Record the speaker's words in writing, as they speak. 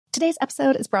Today's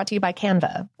episode is brought to you by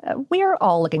Canva. We're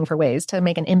all looking for ways to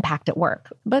make an impact at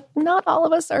work, but not all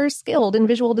of us are skilled in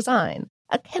visual design.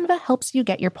 Canva helps you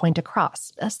get your point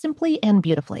across, simply and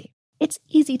beautifully. It's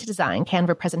easy to design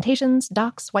Canva presentations,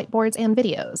 docs, whiteboards, and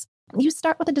videos. You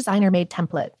start with a designer-made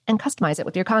template and customize it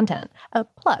with your content.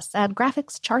 Plus, add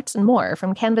graphics, charts, and more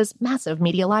from Canva's massive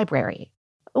media library.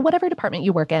 Whatever department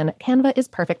you work in, Canva is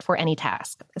perfect for any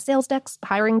task. Sales decks,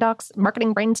 hiring docs,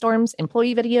 marketing brainstorms,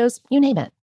 employee videos, you name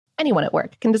it. Anyone at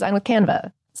work can design with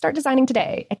Canva. Start designing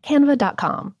today at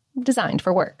canva.com. Designed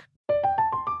for work.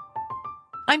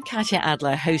 I'm Katya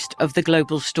Adler, host of The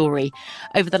Global Story.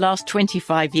 Over the last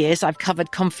 25 years, I've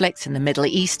covered conflicts in the Middle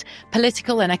East,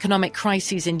 political and economic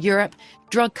crises in Europe,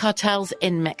 drug cartels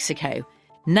in Mexico.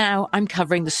 Now I'm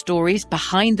covering the stories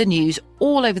behind the news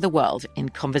all over the world in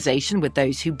conversation with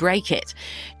those who break it.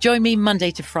 Join me Monday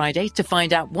to Friday to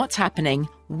find out what's happening,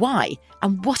 why,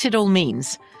 and what it all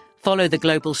means. Follow The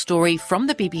Global Story from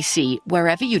the BBC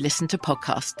wherever you listen to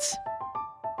podcasts.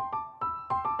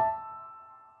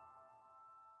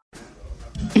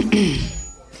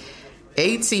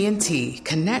 AT&T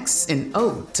connects an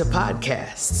ode to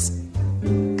podcasts.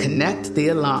 Connect the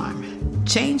alarm.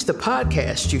 Change the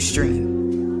podcast you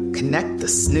stream. Connect the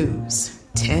snooze.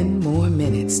 10 more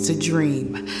minutes to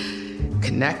dream.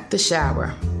 Connect the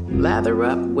shower. Lather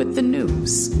up with the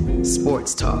news.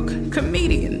 Sports talk,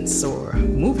 comedians, or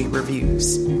movie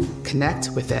reviews. Connect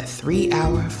with that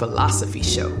 3-hour philosophy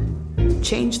show.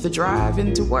 Change the drive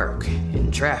into work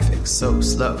in traffic so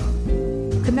slow.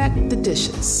 Connect the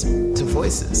dishes to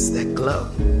voices that glow.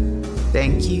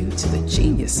 Thank you to the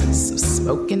geniuses of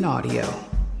spoken audio.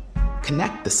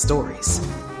 Connect the stories.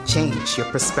 Change your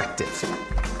perspective.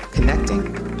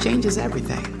 Connecting changes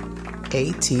everything.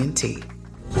 AT&T.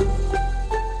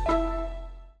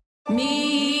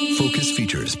 Focus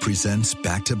Features presents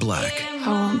Back to Black. I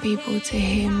want people to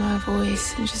hear my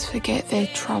voice and just forget their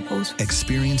troubles.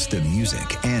 Experience the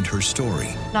music and her story.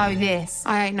 Know this,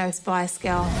 I ain't no Spice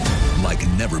Girl. Like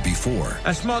never before.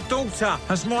 That's my daughter.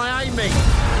 That's my Amy.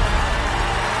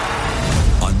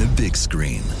 On the big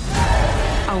screen.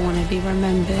 I want to be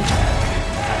remembered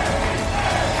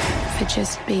for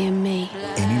just being me.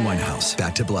 Amy Winehouse,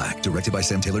 Back to Black, directed by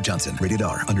Sam Taylor Johnson. Rated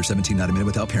R, under 17, not a minute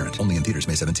without parent. Only in theaters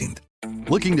May 17th.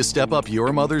 Looking to step up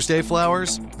your Mother's Day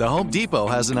flowers? The Home Depot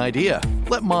has an idea.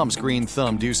 Let Mom's green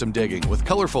thumb do some digging with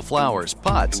colorful flowers,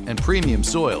 pots, and premium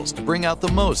soils to bring out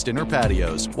the most in her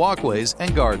patios, walkways,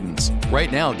 and gardens.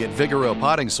 Right now, get Vigoro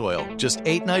potting soil, just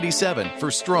 $8.97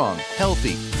 for strong,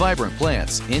 healthy, vibrant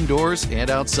plants indoors and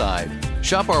outside.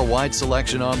 Shop our wide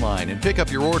selection online and pick up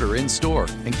your order in-store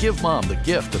and give Mom the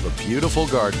gift of a beautiful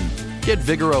garden. Get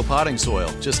Vigoro potting soil,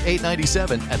 just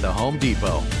 $8.97 at the Home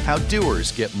Depot. How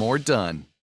doers get more done.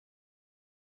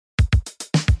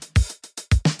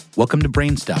 Welcome to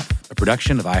Brain Stuff, a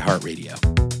production of iHeartRadio.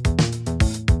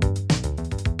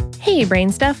 Hey,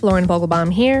 Brain Stuff, Lauren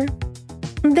Vogelbaum here.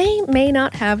 They may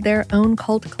not have their own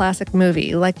cult classic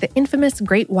movie like the infamous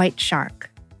Great White Shark,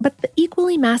 but the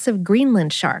equally massive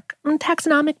Greenland shark,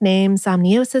 taxonomic name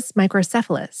Somniosus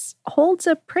microcephalus, holds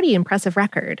a pretty impressive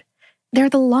record. They're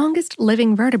the longest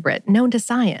living vertebrate known to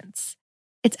science.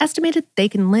 It's estimated they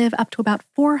can live up to about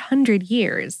 400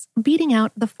 years, beating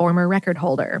out the former record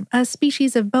holder, a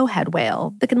species of bowhead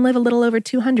whale that can live a little over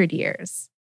 200 years.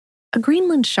 A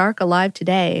Greenland shark alive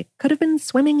today could have been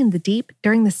swimming in the deep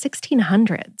during the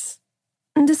 1600s.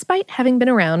 Despite having been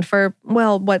around for,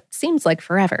 well, what seems like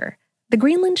forever, the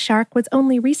Greenland shark was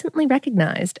only recently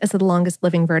recognized as the longest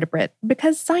living vertebrate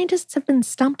because scientists have been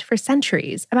stumped for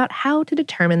centuries about how to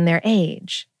determine their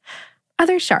age.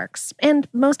 Other sharks, and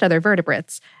most other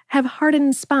vertebrates, have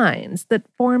hardened spines that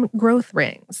form growth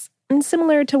rings,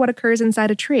 similar to what occurs inside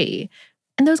a tree,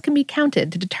 and those can be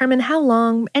counted to determine how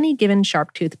long any given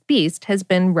sharp-toothed beast has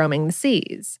been roaming the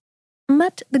seas.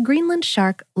 But the Greenland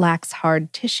shark lacks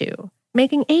hard tissue,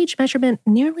 making age measurement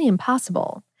nearly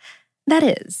impossible. That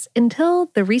is,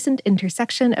 until the recent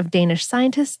intersection of Danish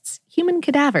scientists, human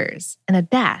cadavers, and a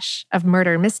dash of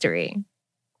murder mystery.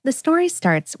 The story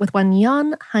starts with one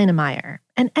Jan Heinemeyer,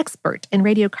 an expert in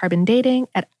radiocarbon dating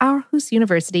at Aarhus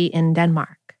University in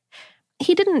Denmark.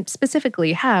 He didn't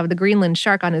specifically have the Greenland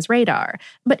shark on his radar,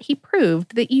 but he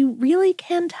proved that you really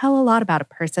can tell a lot about a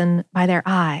person by their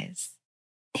eyes.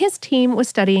 His team was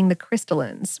studying the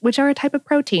crystallins, which are a type of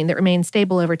protein that remains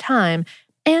stable over time,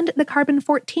 and the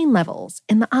carbon-14 levels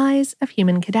in the eyes of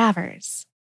human cadavers.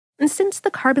 And since the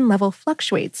carbon level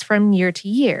fluctuates from year to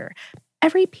year,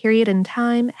 every period in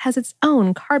time has its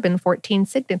own carbon-14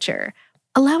 signature,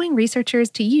 allowing researchers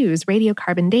to use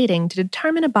radiocarbon dating to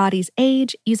determine a body's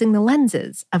age using the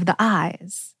lenses of the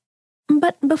eyes.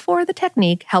 But before the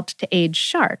technique helped to age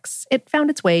sharks, it found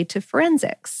its way to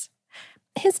forensics.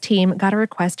 His team got a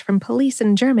request from police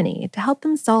in Germany to help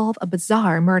them solve a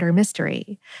bizarre murder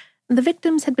mystery. The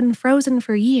victims had been frozen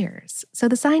for years, so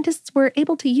the scientists were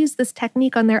able to use this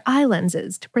technique on their eye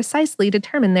lenses to precisely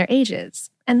determine their ages,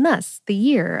 and thus the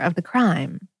year of the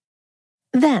crime.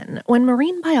 Then, when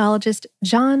marine biologist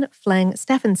John Fleng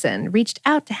Stephenson reached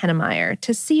out to Hennemeyer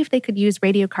to see if they could use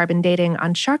radiocarbon dating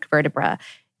on shark vertebrae,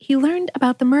 he learned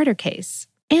about the murder case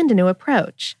and a new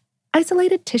approach.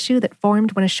 Isolated tissue that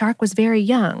formed when a shark was very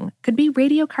young could be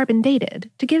radiocarbon dated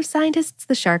to give scientists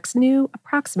the shark's new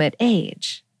approximate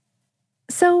age.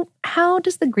 So, how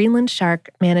does the Greenland shark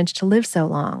manage to live so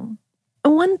long?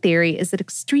 One theory is that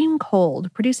extreme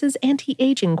cold produces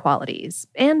anti-aging qualities,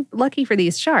 and lucky for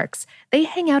these sharks, they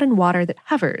hang out in water that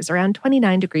hovers around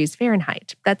 29 degrees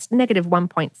Fahrenheit, that's negative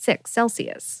 1.6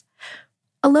 Celsius.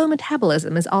 A low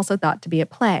metabolism is also thought to be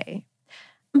at play.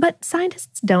 But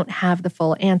scientists don't have the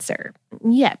full answer,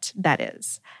 yet, that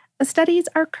is. Studies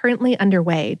are currently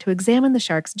underway to examine the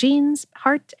shark's genes,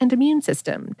 heart, and immune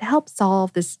system to help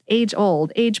solve this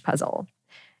age-old age puzzle.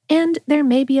 And there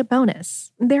may be a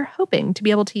bonus. They're hoping to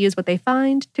be able to use what they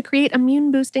find to create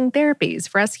immune-boosting therapies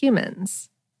for us humans.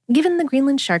 Given the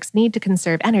Greenland sharks need to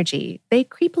conserve energy, they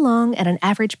creep along at an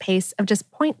average pace of just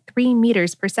 0.3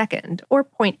 meters per second, or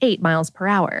 0.8 miles per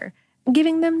hour,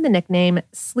 giving them the nickname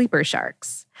sleeper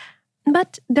sharks.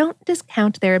 But don't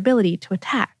discount their ability to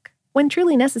attack. When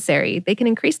truly necessary, they can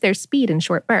increase their speed in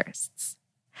short bursts.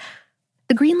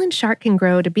 The Greenland shark can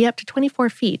grow to be up to 24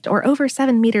 feet or over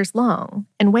 7 meters long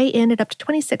and weigh in at up to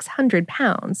 2,600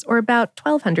 pounds or about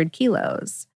 1,200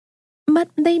 kilos. But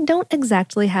they don't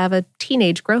exactly have a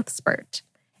teenage growth spurt.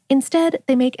 Instead,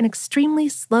 they make an extremely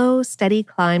slow, steady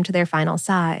climb to their final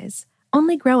size,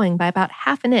 only growing by about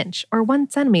half an inch or 1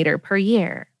 centimeter per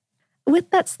year. With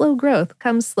that slow growth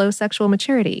comes slow sexual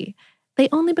maturity. They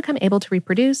only become able to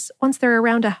reproduce once they're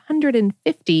around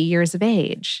 150 years of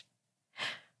age.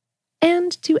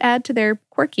 And to add to their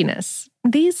quirkiness,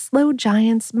 these slow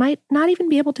giants might not even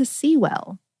be able to see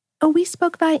well. We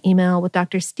spoke via email with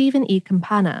Dr. Stephen E.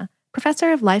 Campana,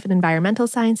 professor of life and environmental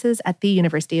sciences at the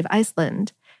University of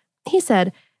Iceland. He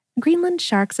said, Greenland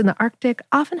sharks in the Arctic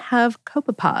often have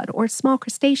copepod or small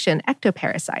crustacean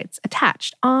ectoparasites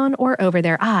attached on or over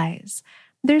their eyes.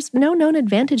 There's no known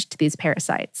advantage to these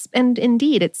parasites, and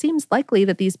indeed it seems likely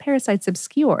that these parasites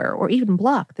obscure or even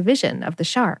block the vision of the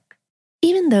shark.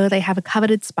 Even though they have a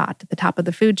coveted spot at the top of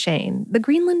the food chain, the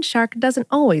Greenland shark doesn't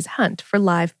always hunt for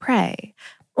live prey.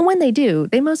 When they do,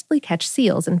 they mostly catch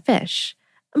seals and fish.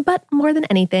 But more than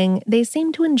anything, they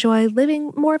seem to enjoy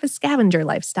living more of a scavenger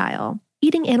lifestyle,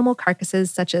 eating animal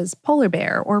carcasses such as polar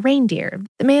bear or reindeer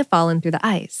that may have fallen through the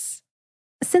ice.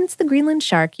 Since the Greenland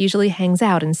shark usually hangs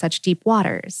out in such deep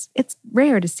waters, it's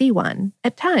rare to see one,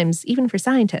 at times even for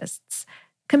scientists.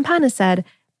 Campana said,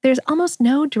 there's almost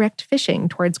no direct fishing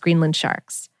towards Greenland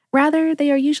sharks. Rather,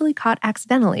 they are usually caught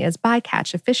accidentally as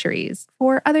bycatch of fisheries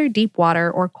for other deep water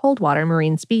or cold water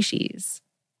marine species.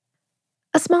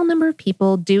 A small number of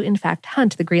people do in fact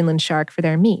hunt the Greenland shark for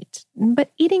their meat,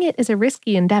 but eating it is a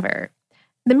risky endeavor.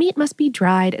 The meat must be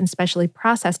dried and specially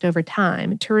processed over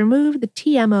time to remove the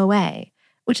TMOA,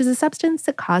 which is a substance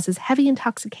that causes heavy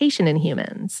intoxication in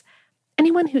humans.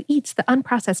 Anyone who eats the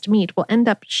unprocessed meat will end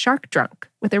up shark drunk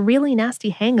with a really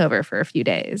nasty hangover for a few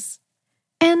days.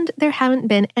 And there haven't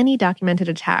been any documented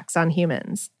attacks on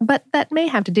humans, but that may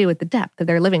have to do with the depth of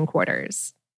their living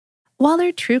quarters. While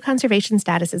their true conservation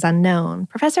status is unknown,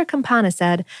 Professor Campana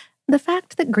said, the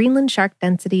fact that Greenland shark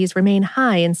densities remain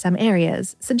high in some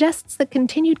areas suggests that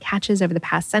continued catches over the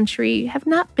past century have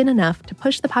not been enough to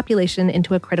push the population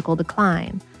into a critical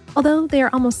decline, although they are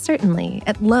almost certainly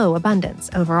at low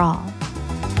abundance overall.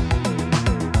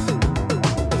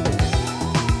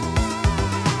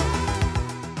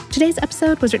 Today's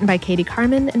episode was written by Katie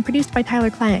Carmen and produced by Tyler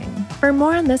Klang. For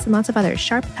more on this and lots of other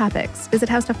sharp topics, visit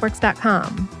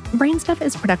howstuffworks.com. Brainstuff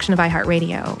is a production of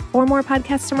iHeartRadio. For more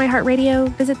podcasts from iHeartRadio,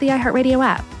 visit the iHeartRadio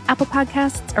app, Apple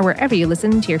Podcasts, or wherever you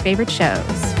listen to your favorite shows.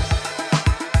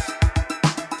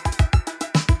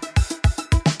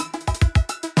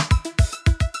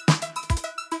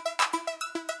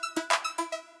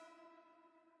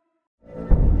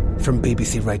 From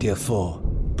BBC Radio 4,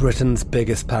 Britain's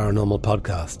biggest paranormal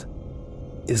podcast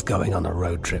is going on a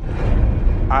road trip.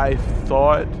 I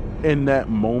thought in that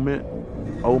moment,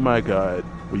 oh my God,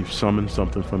 we've summoned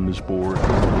something from this board.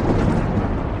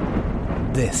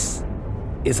 This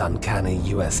is Uncanny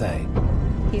USA.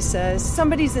 He says,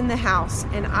 somebody's in the house,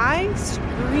 and I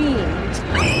screamed.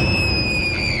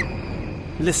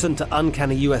 Listen to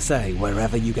Uncanny USA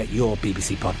wherever you get your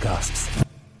BBC podcasts,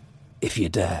 if you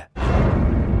dare.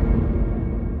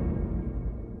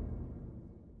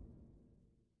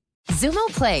 Xumo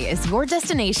Play is your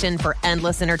destination for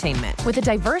endless entertainment. With a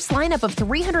diverse lineup of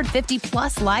 350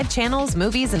 plus live channels,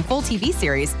 movies, and full TV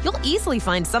series, you'll easily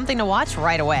find something to watch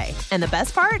right away. And the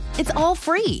best part? It's all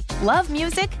free. Love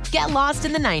music? Get lost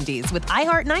in the 90s with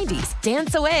iHeart 90s,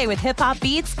 dance away with hip-hop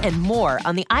beats, and more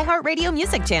on the iHeartRadio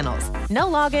music channels. No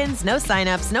logins, no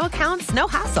signups, no accounts, no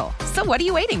hassle. So what are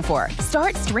you waiting for?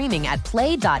 Start streaming at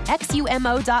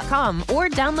play.xumo.com or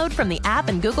download from the app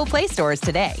and Google Play stores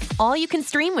today. All you can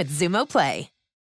stream with Xumo Play.